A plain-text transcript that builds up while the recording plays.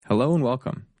Hello and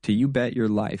welcome to You Bet Your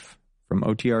Life from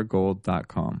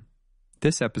OTRGold.com.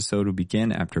 This episode will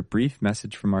begin after a brief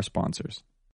message from our sponsors.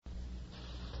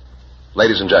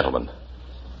 Ladies and gentlemen,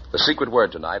 the secret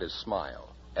word tonight is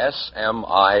smile.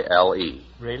 S-M-I-L-E.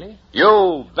 Really?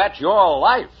 You bet your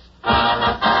life.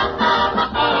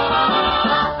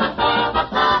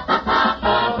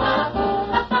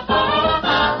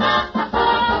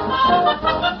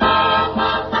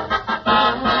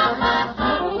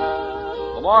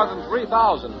 More than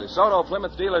 3,000 DeSoto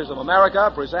Plymouth dealers of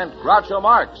America present Groucho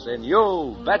Marx in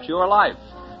You Bet Your Life,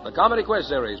 the comedy quiz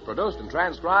series produced and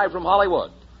transcribed from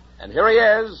Hollywood. And here he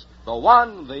is, the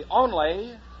one, the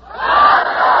only...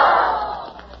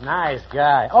 Nice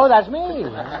guy. Oh, that's me.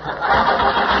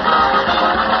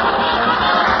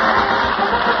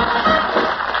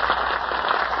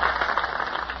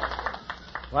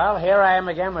 Well, here I am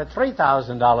again with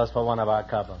 $3,000 for one of our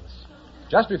couples.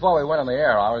 Just before we went on the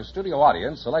air, our studio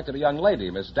audience selected a young lady,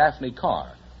 Miss Daphne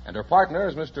Carr, and her partner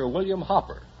is Mr. William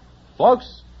Hopper.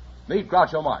 Folks, meet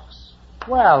Groucho Marx.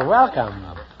 Well, welcome.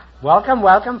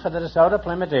 Welcome for the DeSoto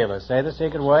Plymouth dealers. Say the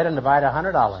secret word and divide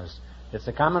 $100. It's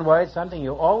a common word, something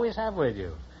you always have with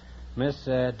you. Miss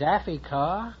Daffy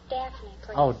Carr? Daphne,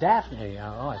 please. Oh, Daphne.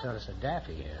 Oh, I thought it said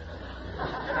Daffy here.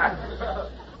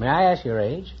 May I ask your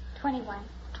age? 21.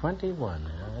 21.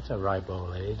 That's a ripe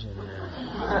old age.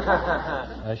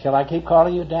 Shall I keep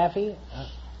calling you Daffy?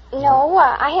 No,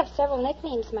 I have several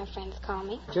nicknames my friends call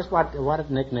me. Just what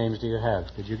nicknames do you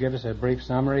have? Could you give us a brief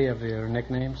summary of your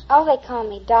nicknames? Oh, they call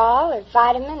me Doll or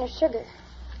Vitamin or Sugar.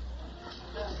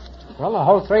 Well, the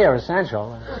whole three are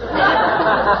essential.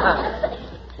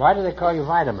 Why do they call you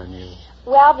Vitamin?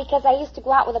 Well, because I used to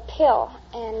go out with a pill,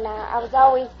 and I was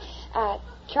always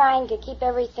trying to keep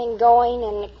everything going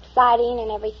and exciting and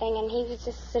everything, and he would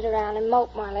just sit around and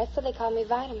mope more or less, so they called me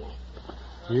Vitamin.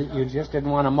 You just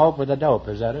didn't want to mope with the dope,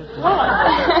 is that it?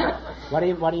 What do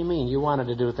you mean? You wanted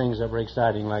to do things that were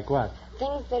exciting, like what?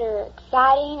 Things that are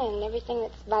exciting and everything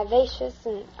that's vivacious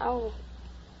and,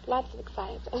 lots of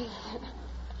exciting things.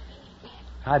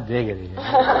 Hot diggity.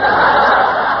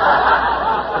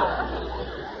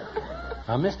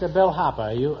 Mr. Bill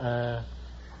Hopper,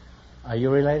 are you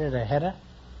related to Hedda?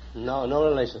 No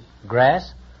relation.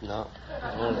 Grass? No.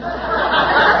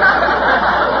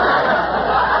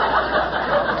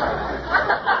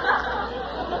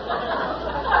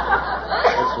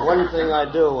 That's one thing I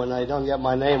do when I don't get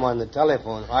my name on the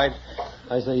telephone. I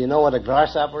say, you know what a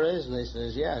grasshopper is? And they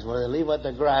says, yes. Well, they leave out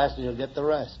the grass and you'll get the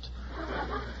rest.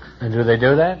 And do they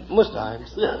do that? Most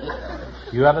times.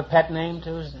 You have a pet name,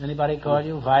 too? Does anybody call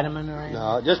you Vitamin or anything?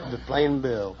 No, just the plain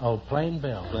Bill. Oh, Plain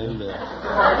Bill. Plain Bill.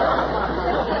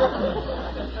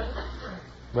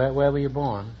 Where were you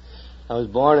born? I was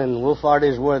born in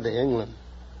Wolfartisworthy, England.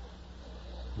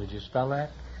 Would you spell that?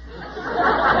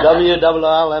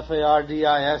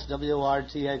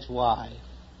 WLLFARDISWRTHY.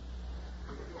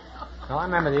 No, I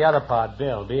remember the other part,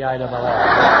 Bill, B-I-L-L.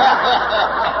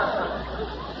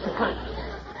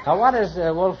 Now, what does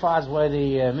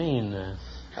Wolfartisworthy mean?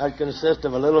 That consists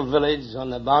of a little village on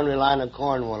the boundary line of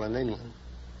Cornwall in England.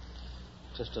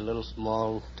 Just a little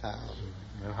small town.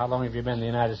 Well, how long have you been in the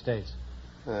United States?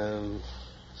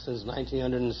 Since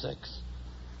 1906.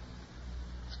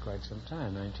 It's quite some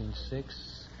time.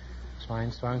 1906,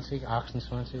 Schweinswansig,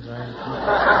 Ochsenswansig, right?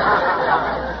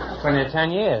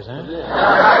 10 years, huh?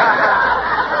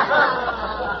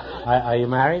 Are you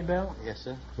married, Bill? Yes,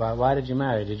 sir. Why did you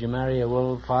marry? Did you marry a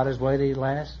Wolfartisworthy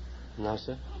lass? No,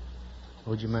 sir.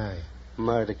 Who'd you marry?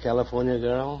 Married a California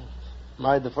girl.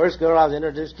 Married the first girl I was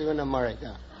introduced to in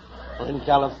America. Or in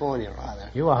California,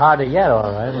 rather. You were hard to get,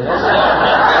 all right.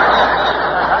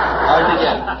 Hard to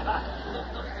get.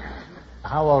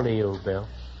 How old are you, Bill?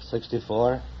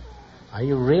 64. Are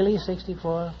you really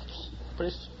 64?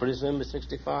 Pretty soon be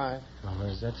 65. Oh,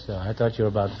 is that so? I thought you were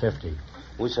about 50.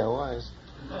 Wish I was.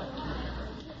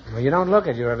 Well, you don't look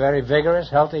it. You're a very vigorous,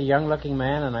 healthy, young-looking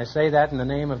man, and I say that in the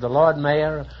name of the Lord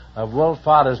Mayor of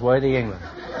Wolfartisworthy, England.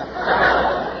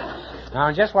 Now,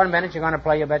 in just 1 minute, you're going to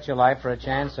play You Bet Your Life for a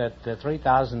chance at the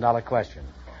 $3,000 question.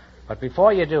 But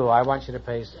before you do, I want you to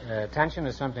pay attention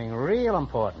to something real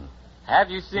important.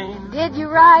 Have you seen? Did you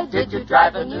ride? Did you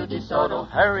drive a new DeSoto?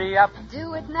 Hurry up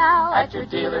Do it now at your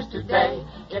dealers today.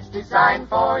 It's designed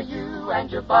for you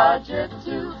and your budget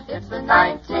too. It's the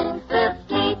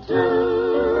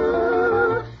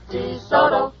 1952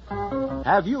 DeSoto.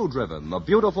 Have you driven the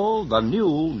beautiful, the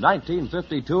new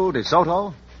 1952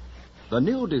 DeSoto? The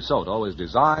new DeSoto is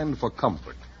designed for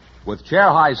comfort. With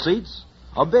chair-high seats,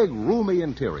 a big, roomy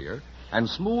interior, and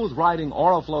smooth-riding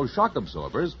Oriflow shock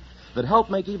absorbers that help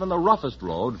make even the roughest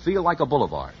road feel like a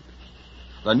boulevard.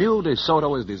 The new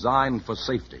DeSoto is designed for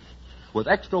safety, with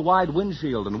extra-wide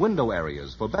windshield and window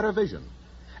areas for better vision,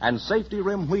 and safety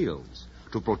rim wheels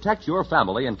to protect your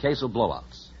family in case of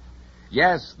blowouts.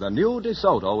 Yes, the new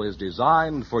DeSoto is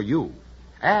designed for you,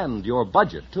 and your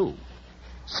budget, too.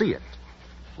 See it.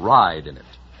 Ride in it.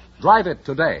 Drive it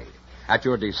today at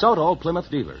your DeSoto Plymouth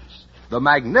dealers. The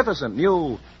magnificent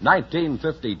new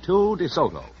 1952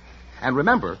 DeSoto. And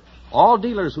remember, all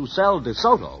dealers who sell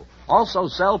DeSoto also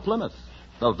sell Plymouth,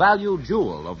 the value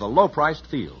jewel of the low-priced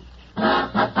field.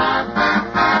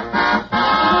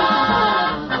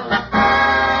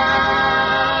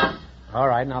 All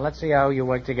right, now let's see how you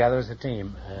work together as a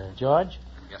team. George?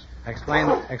 Yes.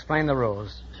 Explain the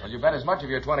rules. Well, you bet as much of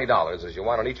your $20 as you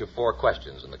want on each of 4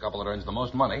 questions, and the couple that earns the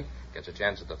most money gets a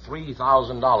chance at the $3,000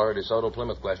 DeSoto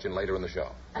Plymouth question later in the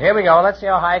show. Here we go. Let's see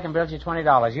how high I can build you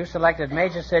 $20. You selected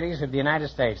major cities of the United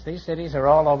States. These cities are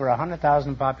all over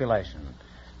 100,000 population.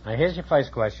 Now, here's your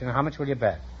first question. How much will you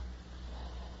bet?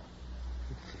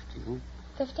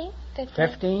 15?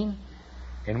 15?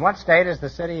 In what state is the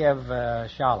city of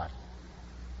Charlotte?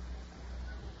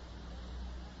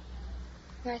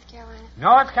 North Carolina.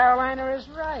 North Carolina is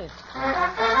right.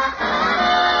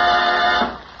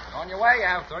 On your way, you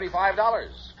have $35.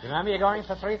 Remember, you're going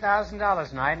for $3,000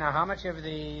 tonight. Now, how much of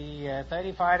the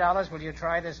 $35 will you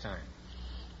try this time?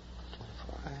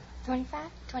 25?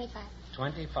 25.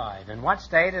 25. In what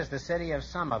state is the city of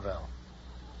Somerville?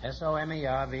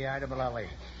 Somerville.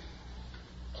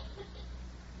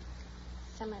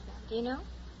 Somerville. Do you know?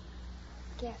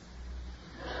 Yes.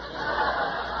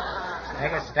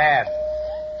 Take a stab.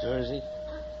 Jersey?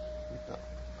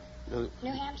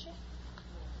 New Hampshire?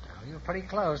 Oh, you're pretty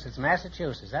close. It's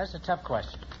Massachusetts. That's a tough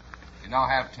question. You now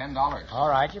have $10. All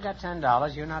right, you got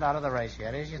 $10. You're not out of the race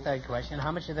yet. Here's your third question.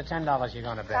 How much of the $10 you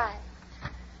going to bet?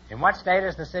 5. In what state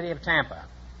is the city of Tampa?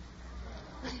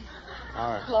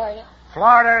 All right. Florida.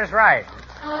 Florida is right.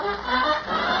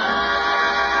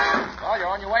 Well, you're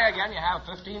on your way again. You have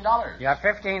 $15. You have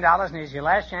 $15, and here's your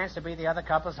last chance to beat the other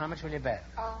couples. How much will you bet?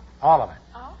 All. All of it.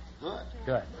 All? Good.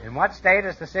 Good. In what state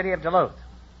is the city of Duluth?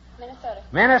 Minnesota.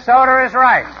 Minnesota is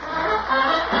right. I'm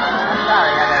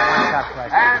sorry, I got one tough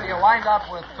question. And you wind up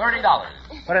with $30.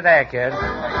 Put it there, kid.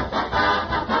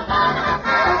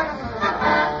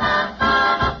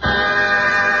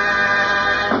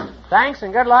 Thanks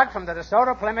and good luck from the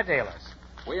DeSoto Plymouth dealers.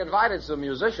 We invited some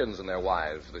musicians and their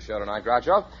wives to the show tonight,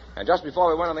 Groucho. And just before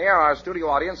we went on the air, our studio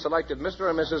audience selected Mr.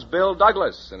 and Mrs. Bill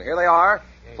Douglas. And here they are.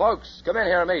 Folks, come in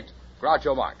here and meet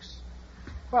Groucho Marx.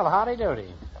 Well, howdy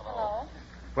doody. Hello.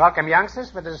 Welcome,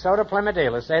 youngsters, for the DeSoto Plymouth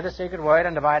dealers. Say the secret word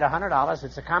and divide $100.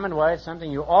 It's a common word,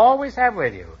 something you always have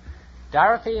with you.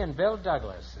 Dorothy and Bill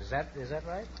Douglas. Is that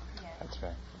right? Yes. That's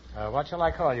right. What shall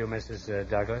I call you, Mrs.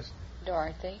 Douglas?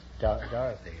 Dorothy.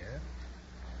 Dorothy, yeah.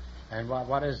 And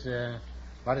what does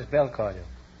Bill call you?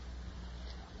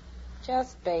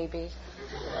 Just baby.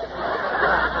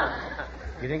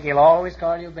 You think he'll always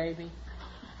call you baby?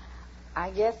 I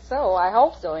guess so. I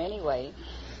hope so, anyway.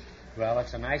 Well,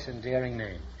 it's a nice, endearing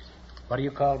name. What do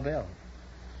you call Bill?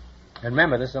 And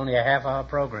remember, this is only a half-hour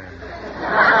program.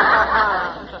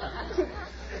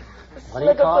 What do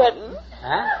you call it?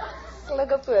 Huh?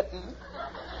 Sliggerpuddin.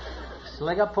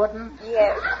 Sliggerpuddin?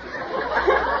 Yes.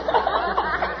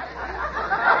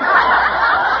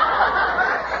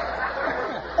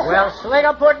 Well,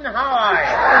 Sliggerpuddin, how are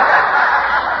you?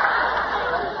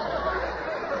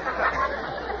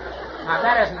 Now,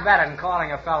 that isn't better than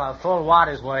calling a fellow full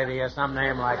Watersworthy or some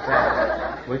name like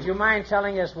that. Would you mind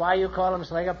telling us why you call him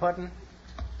Sliggerpuddin?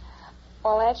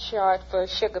 Well, that's short for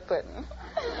sugar pudding.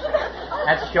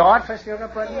 That's short for sugar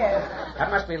pudding? Yes. That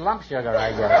must be lump sugar,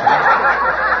 I guess.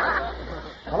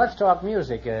 Well, let's talk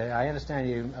music. I understand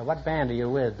you. What band are you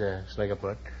with,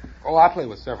 Sliggerpuddin? Oh, I play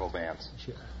with several bands.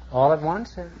 All at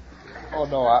once? Oh,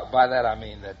 no, by that I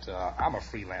mean that I'm a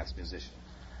freelance musician.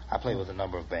 I play with a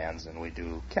number of bands, and we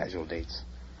do casual dates.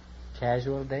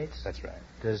 Casual dates? That's right.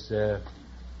 Does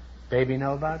Baby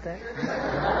know about that?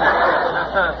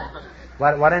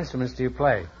 What instruments do you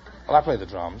play? Well, I play the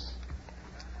drums.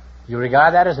 You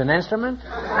regard that as an instrument?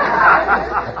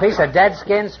 A piece of dead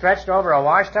skin stretched over a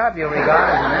washtub you regard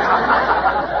as an instrument?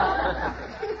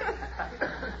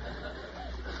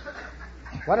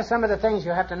 What are some of the things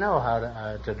you have to know how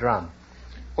to drum?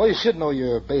 Well, you should know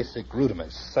your basic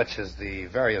rudiments, such as the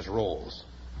various rolls.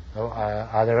 Oh,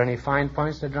 are there any fine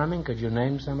points to drumming? Could you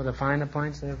name some of the finer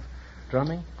points of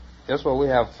drumming? Yes, well, we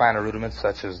have finer rudiments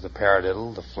such as the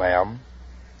paradiddle, the flam,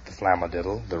 the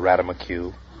flamadiddle, the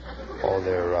ratamacue. All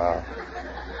their,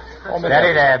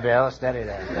 Steady there, Bill. Steady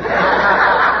there.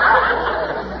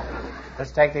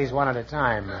 Let's take these one at a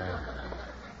time.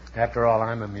 After all,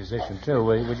 I'm a musician, too.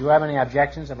 Would you have any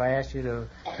objections if I asked you to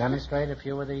demonstrate a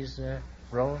few of these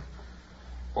rolls?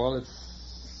 Well, it's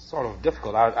sort of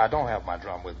difficult. I don't have my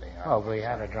drum with me. Oh, we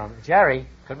have a drum. Jerry,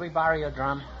 could we borrow your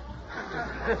drum?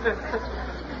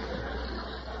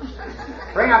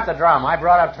 Bring up the drum. I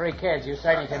brought up 3 kids. You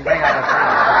certainly can bring up a drum.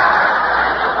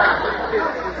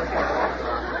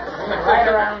 Right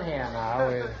around here now.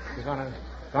 We're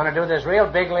going to do this real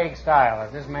big league style.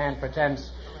 If this man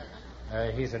pretends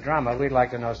he's a drummer, we'd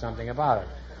like to know something about it.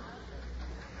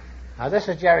 Now, this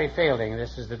is Jerry Fielding.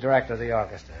 This is the director of the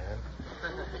orchestra.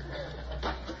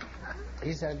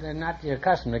 He's not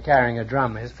accustomed to carrying a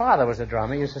drum. His father was a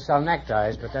drummer. He used to sell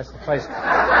neckties, but that's the place.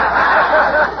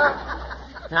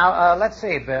 Now, let's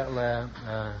see, Bill.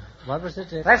 What was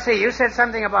it? Let's see, you said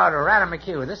something about a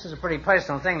Ratamaqueue. This is a pretty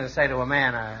personal thing to say to a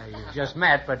man you've just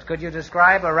met, but could you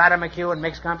describe a Ratamaqueue and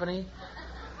mixed company?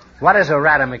 What is a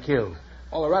Ratamaqueue?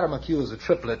 Well, a Ratamaqueue is a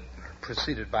triplet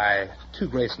preceded by 2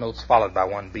 grace notes followed by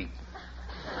 1 beat.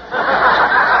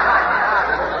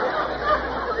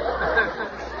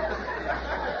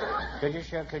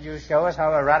 Could you show us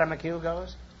how a Ratamaqueue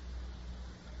goes?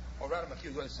 Well,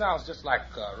 Ratamaqueue, it sounds just like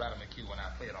Ratamaqueue when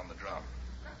I play it on the drum.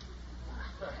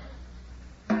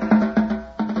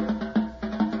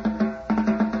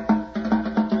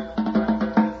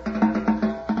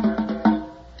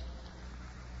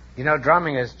 You know,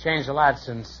 drumming has changed a lot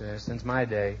since my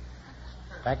day.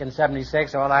 Back in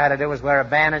 '76, all I had to do was wear a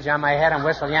bandage on my head and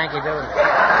whistle Yankee Doodle.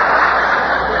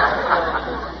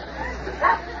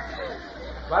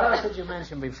 What else did you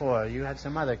mention before? You had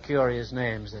some other curious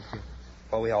names that you...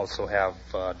 Well, we also have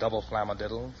double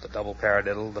flamadiddle, the double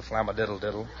paradiddle, the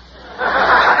flamadiddle-diddle.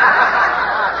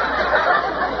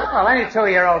 Well, any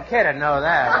 2-year-old kid would know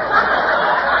that.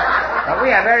 But we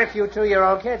have very few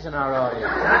 2-year-old kids in our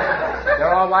audience.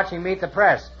 They're all watching Meet the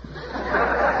Press.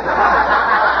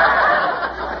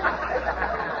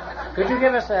 Could you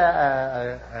give us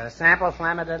a sample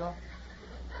flamadiddle?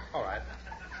 All right.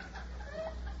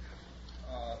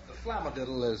 The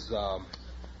flamadiddle is a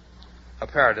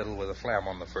paradiddle with a flam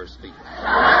on the first beat.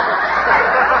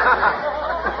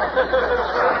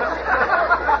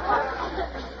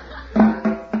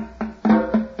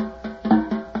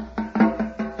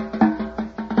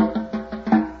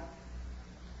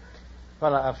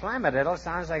 Well, a flamadiddle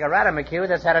sounds like a Ratamaqueue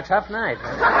that's had a tough night.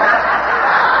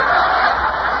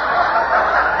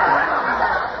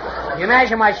 You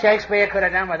imagine what Shakespeare could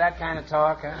have done with that kind of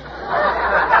talk, huh?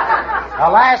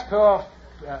 Alas, poor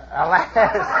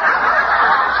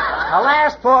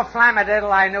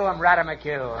flamadiddle, I knew him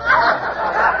Ratamaqueue.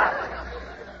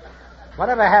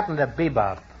 Whatever happened to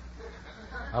bebop?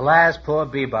 Alas, poor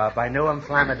bebop, I knew him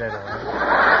flamadiddle.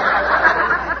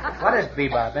 What is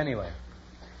bebop, anyway?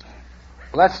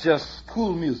 Well, that's just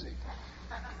cool music.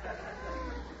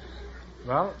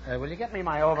 Well, will you get me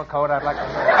my overcoat? I'd like to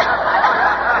know.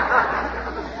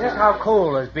 Just how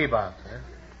cool is bebop? Huh?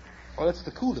 Well, it's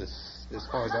the coolest, as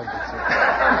far as I'm concerned.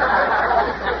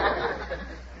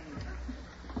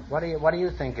 What do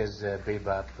you think is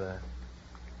bebop,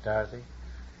 Dorothy?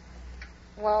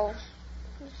 Well,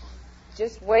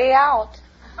 just way out.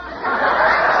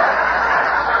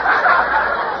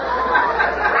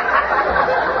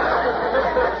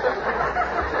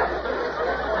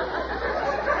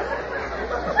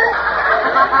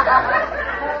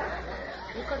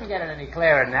 You couldn't get it any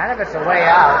clearer than that if it's a way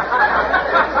out.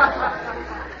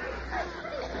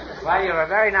 Well, you're a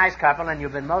very nice couple, and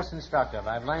you've been most instructive.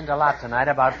 I've learned a lot tonight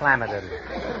about flamadiddle.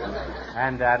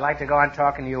 And I'd like to go on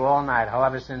talking to you all night.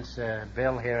 However, since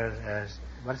Bill here,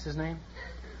 what's his name?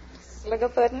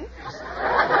 Sliggerpuddin'.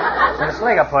 Since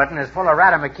Sliggerpuddin' is full of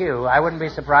Ratamaqueue, I wouldn't be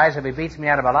surprised if he beats me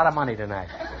out of a lot of money tonight.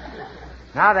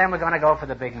 Now then, we're going to go for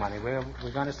the big money. We're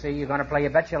going to see, you're going to play You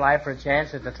Bet Your Life for a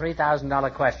chance at the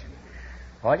 $3,000 question.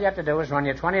 All you have to do is run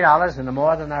your $20 into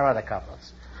more than our other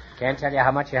couples. Can't tell you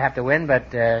how much you have to win,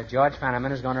 but George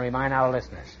Fenneman is going to remind our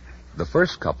listeners. The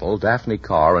first couple, Daphne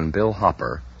Carr and Bill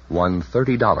Hopper, won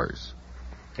 $30.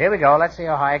 Here we go. Let's see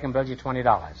how high I can build you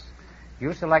 $20.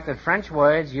 You selected French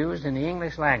words used in the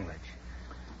English language.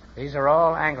 These are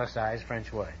all anglicized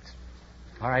French words.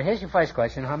 All right, here's your first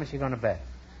question. How much are you going to bet?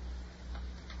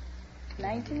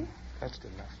 19? That's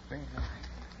good enough.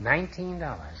 $19,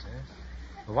 huh?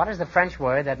 Well, what is the French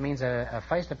word that means a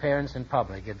first appearance in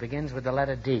public? It begins with the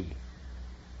letter D.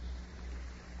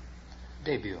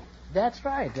 Debut. That's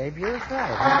right. Debut is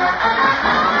right.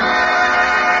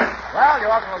 Well,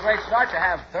 you're off to a great start. You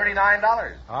have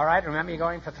 $39. All right, remember you're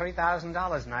going for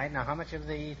 $3,000 tonight. Now, how much of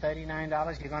the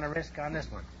 $39 you're going to risk on this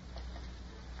one?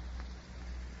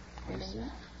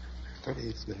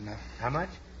 38's good enough. How much?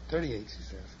 38, she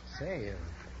says. Say,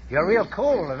 You're real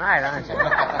cool tonight, aren't you?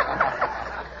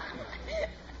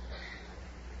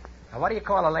 Now, what do you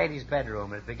call a lady's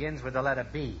bedroom? It begins with the letter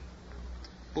B.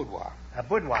 Boudoir. A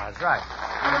boudoir is right.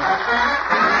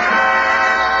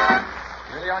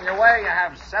 Really on your way, you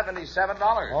have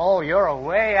 $77. Oh, you're a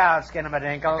way out,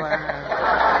 Skinnamadingle.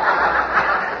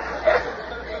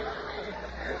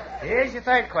 Here's your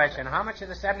third question. How much of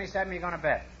the 77 are you going to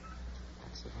bet?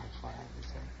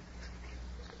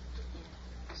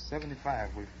 75.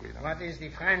 We don't. What is the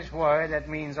French word that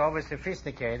means over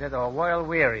sophisticated or well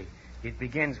weary? It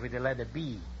begins with the letter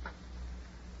B.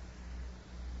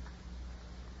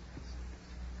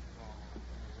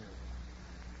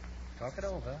 Talk it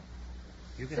over.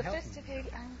 You can help me.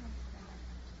 Sophisticated.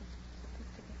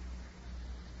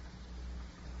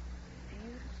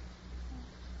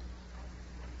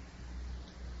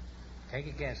 Take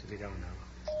a guess if you don't know.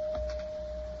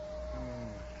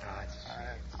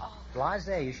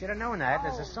 Blasé. You should have known that.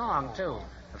 There's a song, too.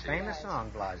 A famous song,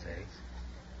 Blasé.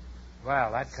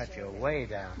 Well, that cut you way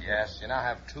down. Yes, you now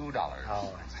have $2.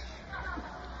 Oh,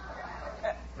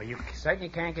 well, you certainly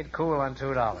can't get cool on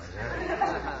 $2.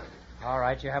 Huh? All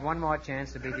right, you have one more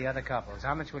chance to beat the other couples.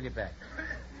 How much will you bet?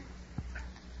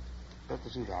 Bet the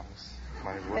 $2.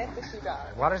 Bet the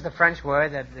 $2. What is the French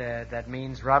word that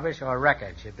means rubbish or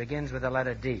wreckage? It begins with the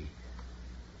letter D.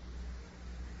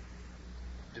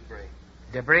 Debris.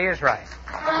 Debris is right.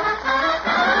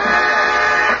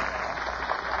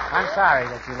 I'm sorry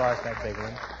that you lost that big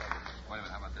one. Wait a minute,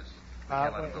 how about this?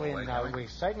 Can't let 'em go away, can we? We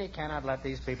certainly cannot let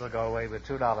these people go away with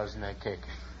 $2 in their kick.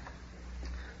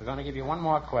 We're going to give you one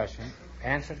more question.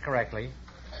 Answer it correctly,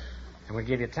 and we'll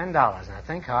give you $10. Now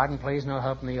think hard and please no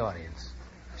help from the audience.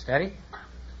 Steady?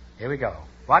 Here we go.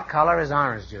 What color is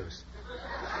orange juice?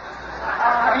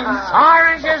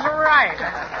 Orange is right.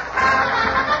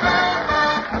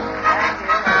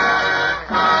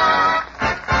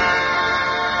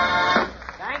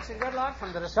 Thanks and good luck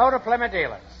from the DeSoto Plymouth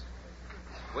dealers.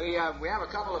 We have a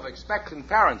couple of expectant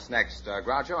parents next,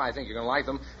 Groucho. I think you're going to like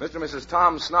them. Mr. and Mrs.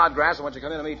 Tom Snodgrass, I want you to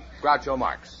come in and meet Groucho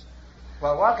Marx.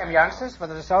 Well, welcome, youngsters, for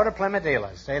the DeSoto Plymouth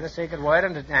dealers. Say the secret word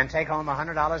and take home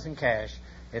 $100 in cash.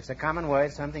 It's a common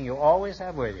word, something you always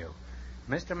have with you.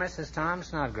 Mr. and Mrs. Tom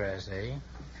Snodgrass, eh?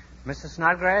 Mrs.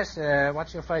 Snodgrass,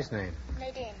 what's your first name?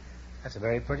 Nadine. That's a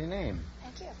very pretty name.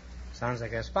 Thank you. Sounds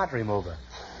like a spot remover.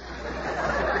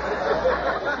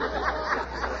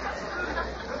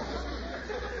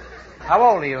 How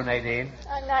old are you, Nadine?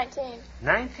 I'm 19.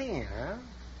 19, huh?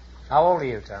 How old are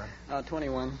you, Tom?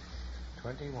 21.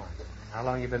 21. How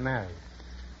long you been married?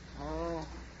 Oh,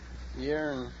 a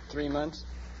year and 3 months.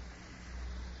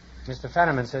 Mr.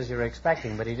 Fenneman says you're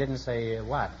expecting, but he didn't say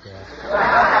what.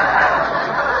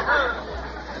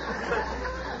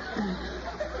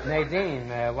 Nadine,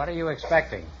 what are you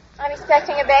expecting? I'm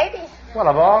expecting a baby. Well,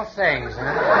 of all things,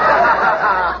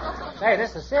 huh? Hey,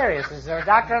 this is serious. Is there a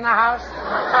doctor in the house?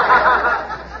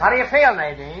 How do you feel,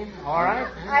 Nadine? All right?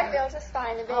 I feel just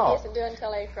fine. The baby isn't due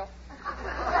until April.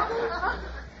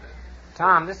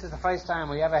 Tom, this is the first time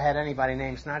we ever had anybody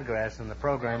named Snodgrass in the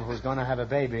program who's going to have a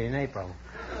baby in April.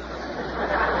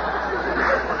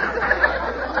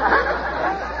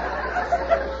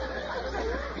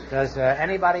 Does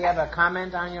anybody ever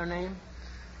comment on your name?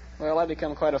 Well, I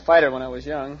become quite a fighter when I was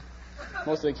young.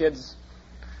 Most of the kids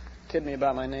kid me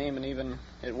about my name, and even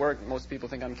at work, most people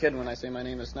think I'm kidding when I say my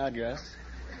name is Snodgrass.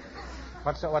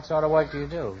 What sort of work do you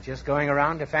do? Just going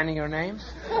around defending your name?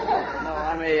 No,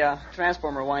 I'm a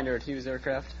transformer winder at Hughes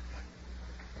Aircraft.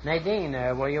 Nadine,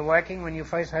 were you working when you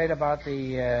first heard about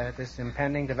this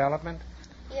impending development?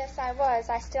 Yes, I was.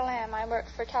 I still am. I work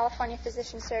for California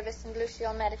Physician Service and Blue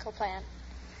Shield Medical Plan.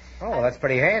 Oh, well, that's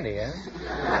pretty handy, huh?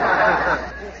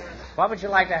 What would you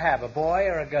like to have, a boy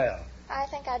or a girl? I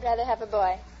think I'd rather have a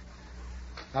boy.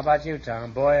 How about you,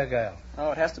 Tom, boy or girl?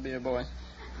 Oh, it has to be a boy.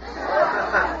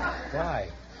 Why?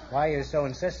 Why are you so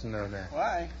insistent on that?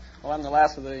 Why? Well, I'm the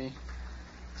last of the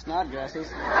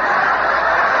Snodgrasses.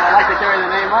 I like to carry the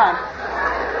name on.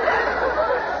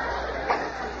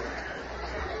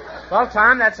 Well,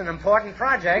 Tom, that's an important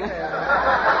project.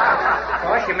 Of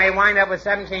course, you may wind up with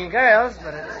 17 girls,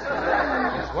 but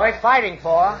it's worth fighting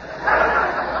for.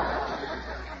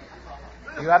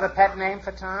 Do you have a pet name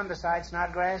for Tom besides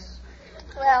Snodgrass?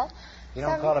 Well... You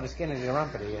don't call him Skinny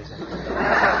Rumpety, is it?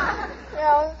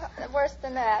 No, worse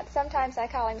than that. Sometimes I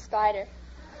call him Spider.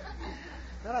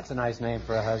 Well, that's a nice name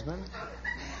for a husband.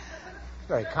 It's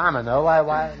very common, though.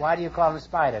 Why do you call him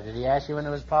Spider? Did he ask you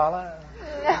into his parlor?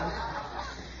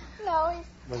 No, he's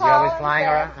Was tall he always and flying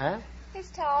thin. around? Huh? He's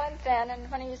tall and thin,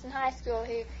 and when he was in high school,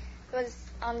 he was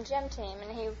on the gym team,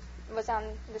 and he was on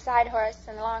the side horse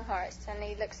and the long horse, and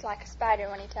he looks like a spider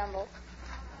when he tumbles.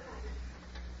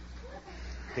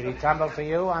 Did he tumble for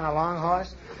you on a long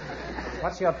horse?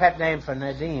 What's your pet name for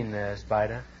Nadine,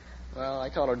 Spider? Well, I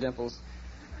call her Dimples.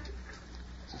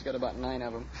 She's got about 9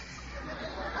 of them.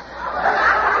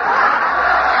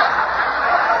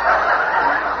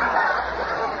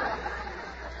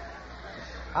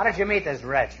 How did you meet this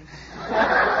wretch?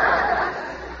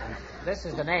 This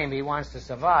is the name he wants to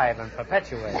survive and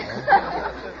perpetuate.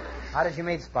 Huh? How did you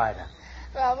meet Spider?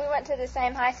 Well, we went to the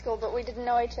same high school, but we didn't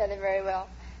know each other very well.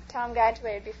 Tom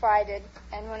graduated before I did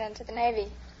and went into the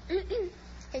Navy.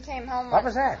 He came home. What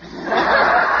was that?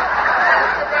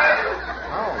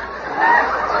 Oh.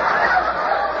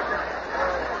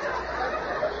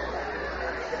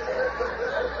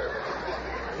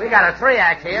 We got a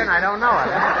 3-act here, and I don't know it.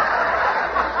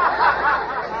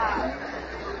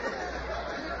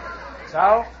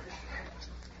 So?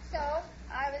 So,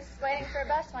 I was waiting for a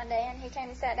bus one day, and he came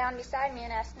and sat down beside me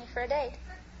and asked me for a date.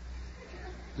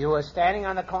 You were standing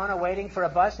on the corner waiting for a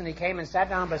bus, and he came and sat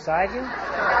down beside you? No,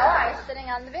 I was sitting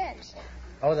on the bench.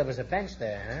 Oh, there was a bench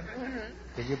there, huh? Mm-hmm.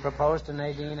 Did you propose to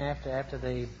Nadine after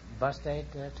the bus date,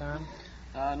 Tom?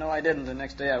 No, I didn't. The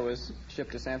next day I was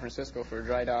shipped to San Francisco for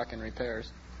dry dock and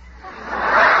repairs.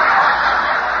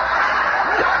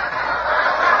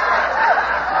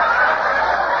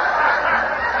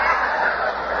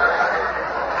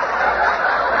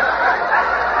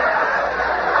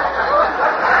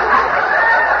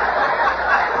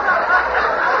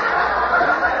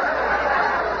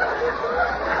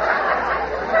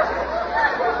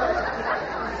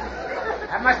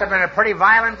 That must have been a pretty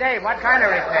violent day. What kind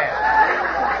of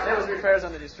repair? There was repairs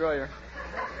on the destroyer.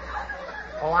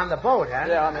 Oh, on the boat, huh?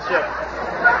 Yeah, on the ship.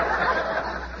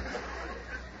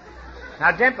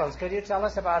 Now, Dimples, could you tell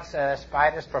us about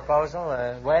Spider's proposal?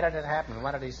 Where did it happen?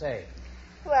 What did he say?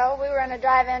 Well, we were in a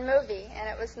drive-in movie, and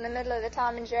it was in the middle of the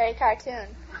Tom and Jerry cartoon.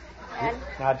 And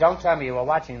Now, don't tell me you were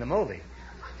watching the movie.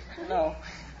 No.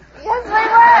 yes, we were.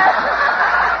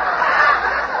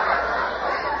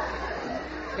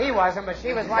 He wasn't, but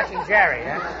she was watching Jerry,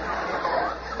 huh?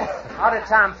 How did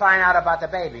Tom find out about the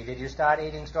baby? Did you start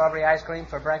eating strawberry ice cream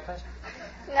for breakfast?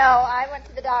 No, I went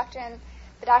to the doctor, and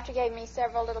the doctor gave me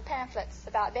several little pamphlets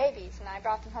about babies, and I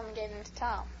brought them home and gave them to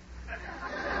Tom.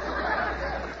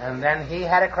 And then he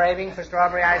had a craving for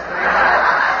strawberry ice cream?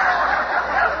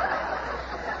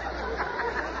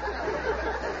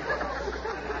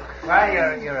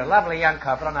 Well, you're a lovely young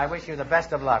couple, and I wish you the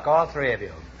best of luck, all 3 of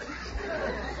you.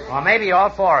 Or maybe all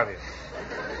 4 of you.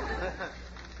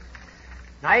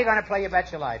 Now you're going to play You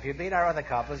Bet Your Life. You beat our other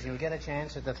couples, you'll get a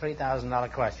chance at the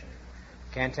 $3,000 question.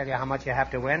 Can't tell you how much you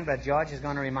have to win, but George is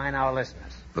going to remind our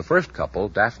listeners. The first couple,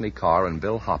 Daphne Carr and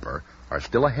Bill Hopper, are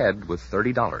still ahead with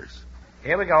 $30.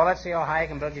 Here we go. Let's see how high I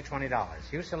can build you $20.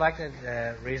 You selected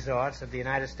resorts of the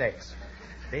United States.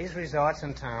 These resorts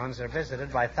and towns are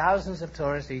visited by thousands of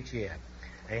tourists each year.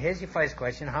 Here's your first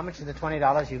question. How much of the $20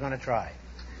 are you going to try?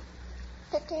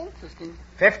 15.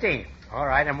 15. All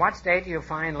right. In what state do you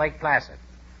find Lake Placid?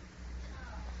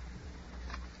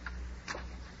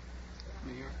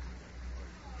 New York.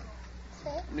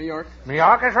 Say it. New York. New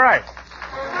York is right.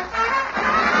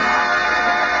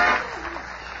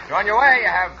 On your way, you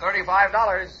have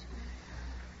 $35.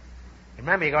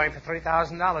 Remember, you're going for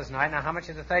 $3,000 tonight. Now, how much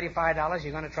of the $35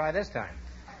 you're going to try this time?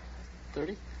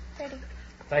 30.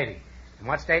 30. In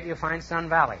what state do you find Sun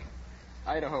Valley?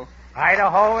 Idaho.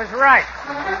 Idaho is right.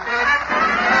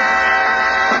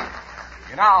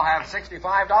 You now have $65.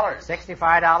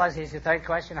 $65 is your third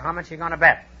question. How much are you going to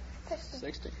bet?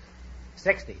 60.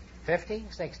 60. 50?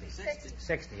 60. 60.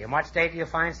 60. In what state do you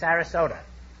find Sarasota?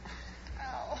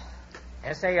 Oh.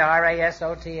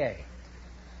 Sarasota.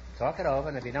 Talk it over,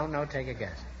 and if you don't know, take a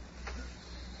guess.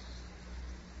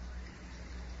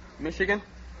 Michigan.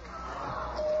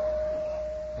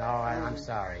 No, I'm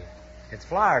sorry. It's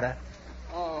Florida.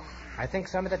 Oh. I think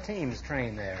some of the teams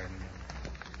train there.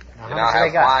 Now, You how now much do they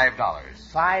have got?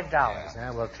 $5. $5.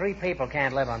 Huh? Well, 3 people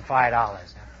can't live on $5. Huh?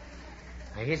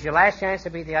 Now, here's your last chance to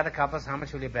beat the other couples. How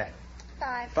much will you bet?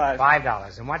 5.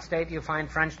 $5. In what state do you find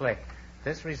French Lick?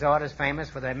 This resort is famous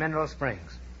for their mineral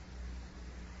springs.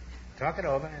 Talk it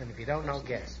over, and if you don't know,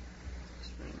 guess.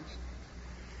 Springs.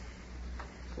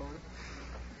 Florida.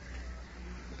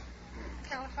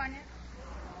 California.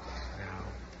 No.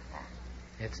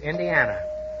 It's Indiana.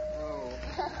 Oh.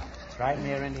 It's right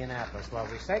near Indianapolis. Well,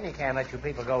 we certainly can't let you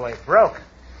people go away broke.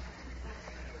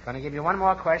 Going to give you one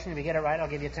more question. If you get it right, I'll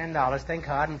give you $10. Think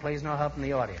hard, and please no help from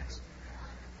the audience.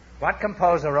 What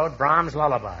composer wrote Brahms'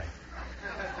 Lullaby?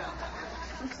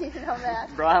 Do you know that?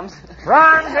 Brahms.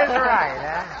 Brahms is right,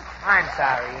 huh? I'm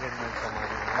sorry, you didn't mean so much.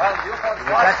 Well, you folks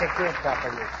You're such a cute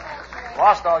couple.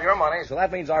 lost all your money. So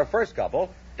that means our first couple,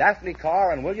 Daphne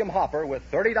Carr and William Hopper with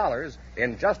 $30.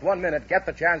 In just 1 minute, get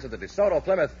the chance at the DeSoto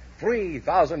Plymouth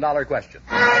 $3,000 question.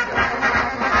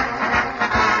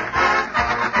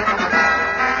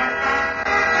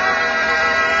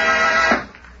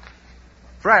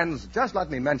 Friends, just let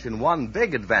me mention one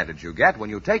big advantage you get when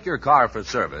you take your car for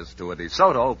service to a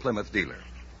DeSoto Plymouth dealer.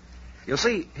 You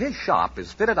see, his shop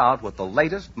is fitted out with the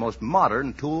latest, most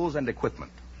modern tools and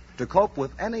equipment to cope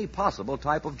with any possible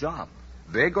type of job,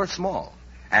 big or small,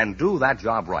 and do that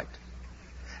job right.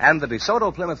 And the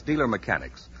DeSoto Plymouth dealer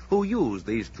mechanics who use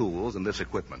these tools and this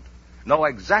equipment know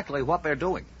exactly what they're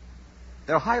doing.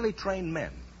 They're highly trained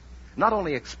men, not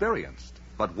only experienced,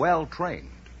 but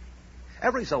well-trained.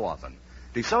 Every so often,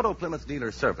 DeSoto Plymouth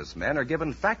dealer servicemen are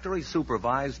given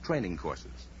factory-supervised training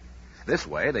courses. This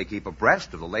way, they keep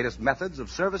abreast of the latest methods of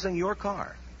servicing your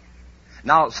car.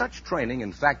 Now, such training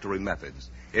in factory methods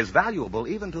is valuable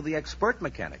even to the expert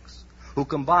mechanics who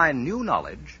combine new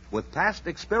knowledge with past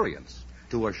experience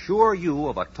to assure you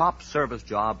of a top service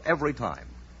job every time.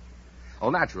 Oh,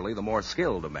 naturally, the more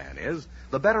skilled a man is,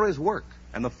 the better his work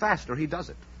and the faster he does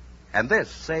it. And this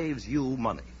saves you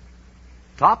money.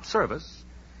 Top service,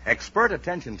 expert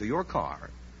attention to your car,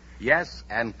 yes,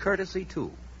 and courtesy,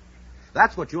 too.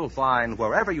 That's what you'll find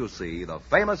wherever you see the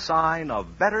famous sign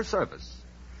of better service,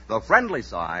 the friendly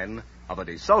sign of a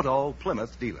DeSoto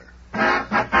Plymouth dealer.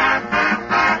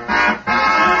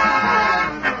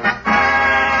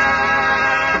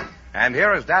 And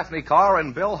here is Daphne Carr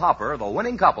and Bill Hopper, the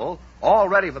winning couple, all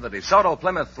ready for the DeSoto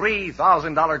Plymouth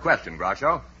 $3,000 question,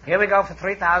 Groucho. Here we go for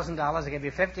 $3,000. I give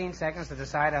you 15 seconds to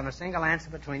decide on a single answer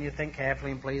between you. Think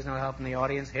carefully, and please no help from the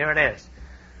audience. Here it is.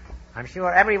 I'm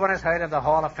sure everyone has heard of the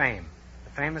Hall of Fame,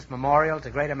 the famous memorial to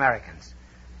great Americans.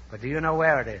 But do you know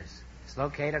where it is? It's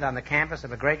located on the campus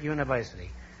of a great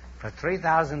university. For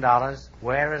 $3,000,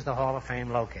 where is the Hall of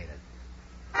Fame located?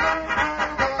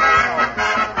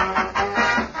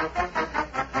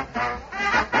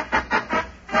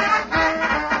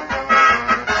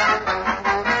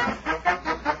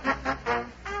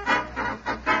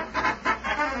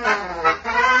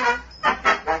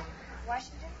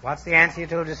 What's the answer you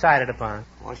two have decided upon?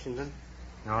 Washington.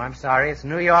 No, I'm sorry. It's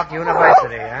New York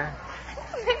University, huh?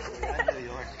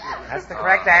 That's the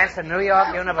correct answer, New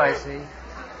York University.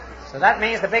 So that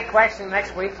means the big question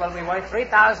next week will be worth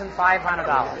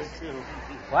 $3,500.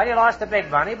 Well, you lost the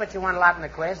big money, but you won a lot in the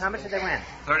quiz. How much did they win?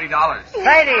 $30. $30.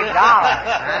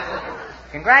 Huh?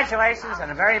 Congratulations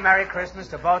and a very Merry Christmas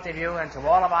to both of you and to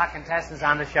all of our contestants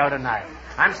on the show tonight.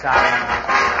 I'm sorry.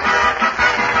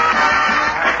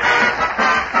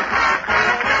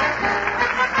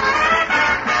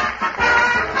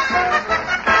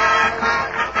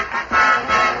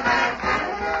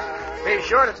 Be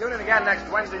sure to tune in again next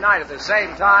Wednesday night at the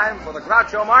same time for the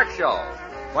Groucho Marx Show,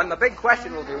 when the big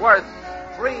question will be worth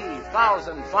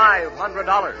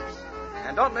 $3,500.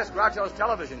 And don't miss Groucho's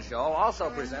television show, also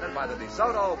presented by the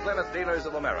DeSoto Plymouth Dealers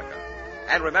of America.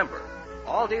 And remember,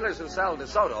 all dealers who sell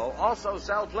DeSoto also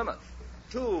sell Plymouth.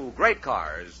 Two great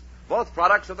cars, both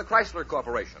products of the Chrysler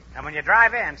Corporation. And when you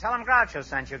drive in, tell them Groucho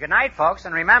sent you. Good night, folks,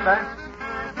 and remember,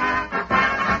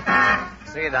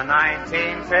 see the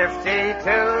 1952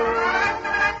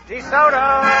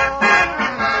 DeSoto.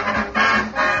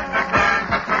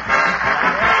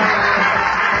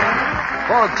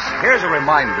 Folks, here's a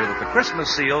reminder that the Christmas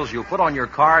seals you put on your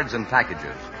cards and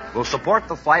packages will support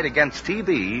the fight against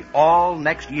TB all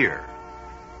next year.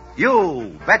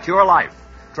 You Bet Your Life,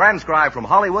 transcribed from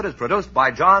Hollywood, is produced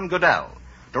by John Goodell,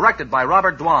 directed by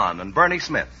Robert Dwan and Bernie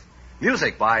Smith,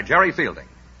 music by Jerry Fielding.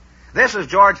 This is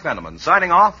George Fenneman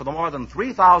signing off for the more than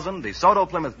 3,000 DeSoto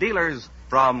Plymouth dealers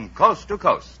from coast to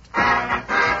coast.